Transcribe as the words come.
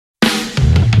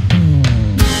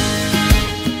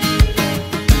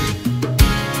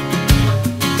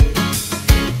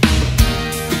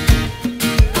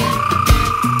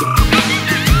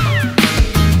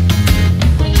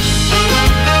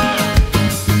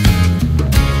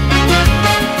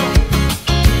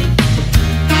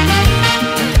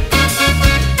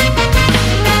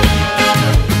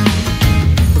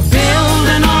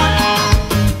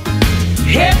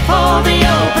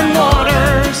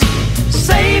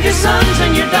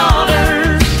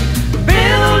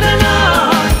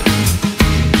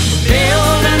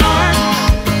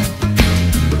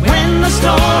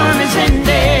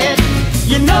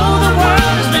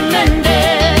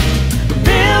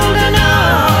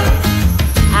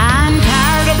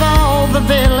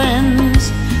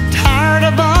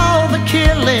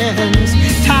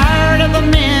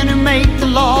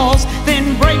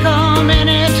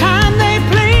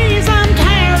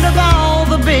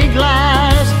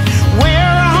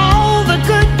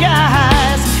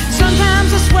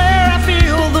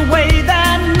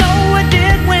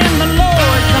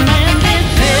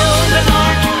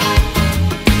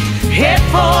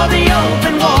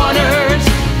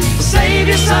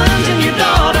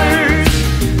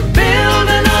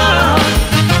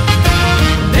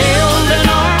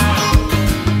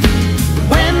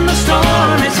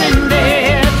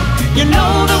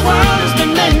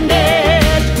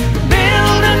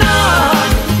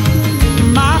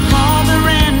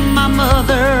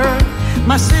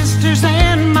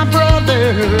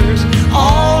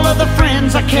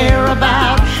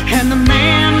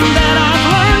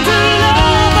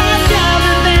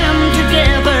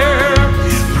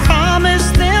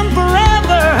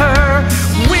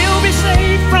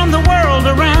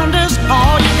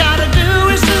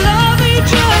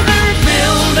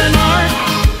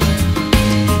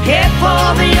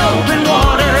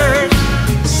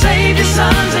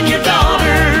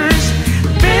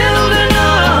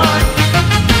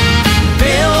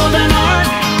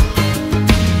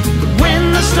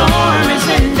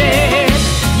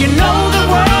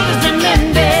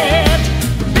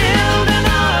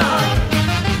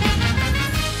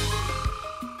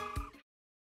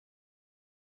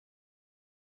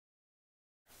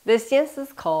This dance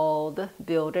is called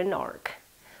Build an Arc.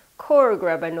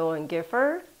 Choreographed by Nolan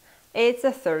Gifford. It's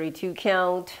a 32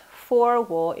 count,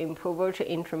 4-wall improver to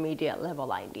intermediate level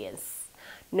line dance.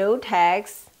 No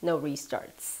tags, no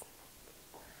restarts.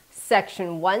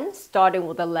 Section 1, starting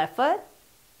with the left foot.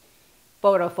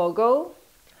 Botafogo.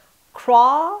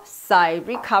 Cross, side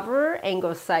recover,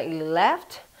 angle slightly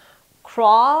left.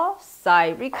 Cross,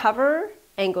 side recover,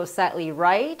 angle slightly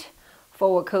right.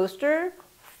 Forward coaster,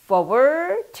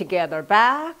 forward, together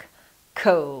back,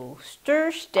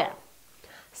 coaster step.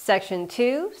 Section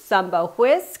 2, samba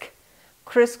whisk,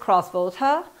 crisscross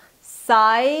volta,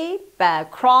 side, back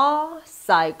cross,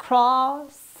 side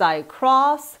cross, side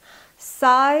cross,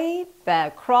 side,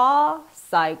 back cross,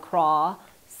 side cross,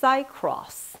 side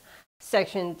cross.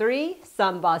 Section 3,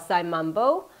 samba side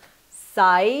mambo,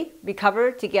 side,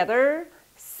 recover together,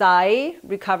 side,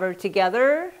 recover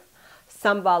together,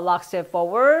 samba lock step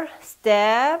forward,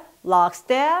 step, lock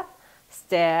step,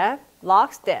 step,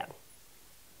 lock step.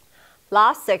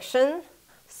 Last section,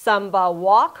 samba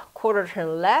walk, quarter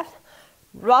turn left,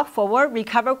 rock forward,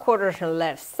 recover, quarter turn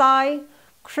left side,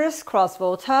 crisscross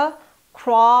volta,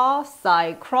 cross,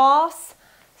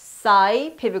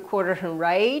 side, pivot quarter turn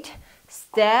right,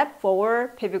 step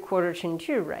forward, pivot quarter turn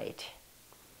to right.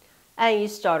 And you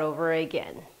start over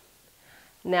again.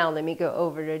 Now let me go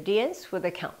over the dance with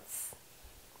the counts.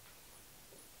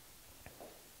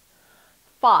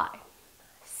 5,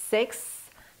 6,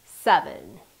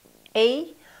 7,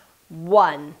 8,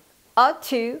 1,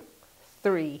 2,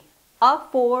 3,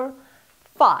 4,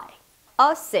 5,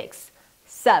 6,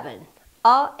 7,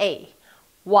 8,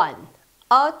 1,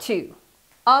 2,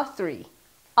 3,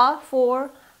 4,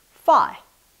 5,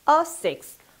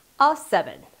 6,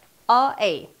 7,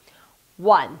 8,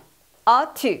 1,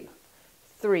 2,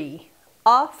 3,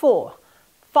 4,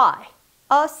 5,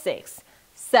 6,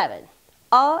 7,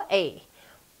 8,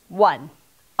 1,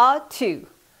 2,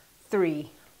 3,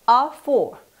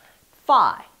 4,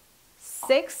 5,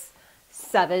 6,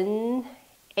 7,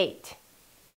 8.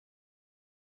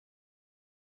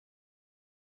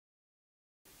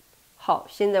 好，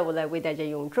现在我来为大家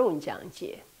用中文讲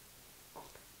解。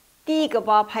第一个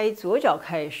八拍左脚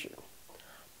开始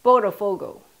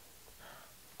 ，Botafogo，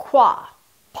 跨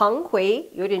旁回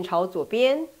有点朝左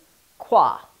边，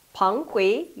跨旁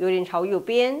回有点朝右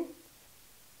边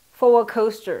 ，Forward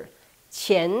coaster，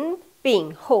 前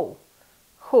并后，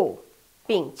后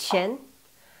并前。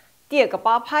第二个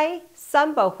八拍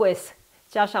，samba whisk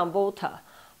加上 volta，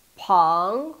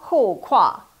 旁后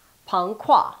跨，旁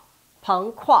跨，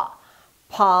旁跨，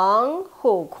旁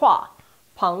后跨，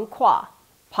旁跨，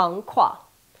旁跨。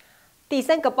第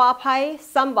三个八拍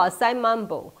samba side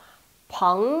mambo，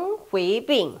 旁回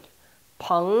并，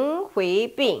旁回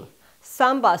并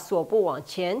 ，samba 锁步往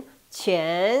前，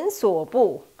前锁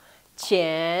步，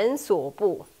前锁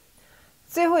步。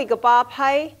最后一个八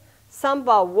拍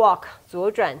samba walk 左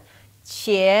转，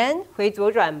前回左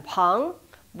转旁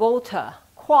volta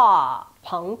跨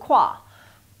旁跨，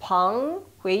旁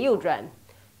回右转，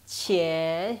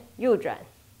前右转。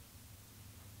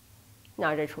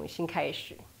那再重新开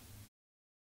始。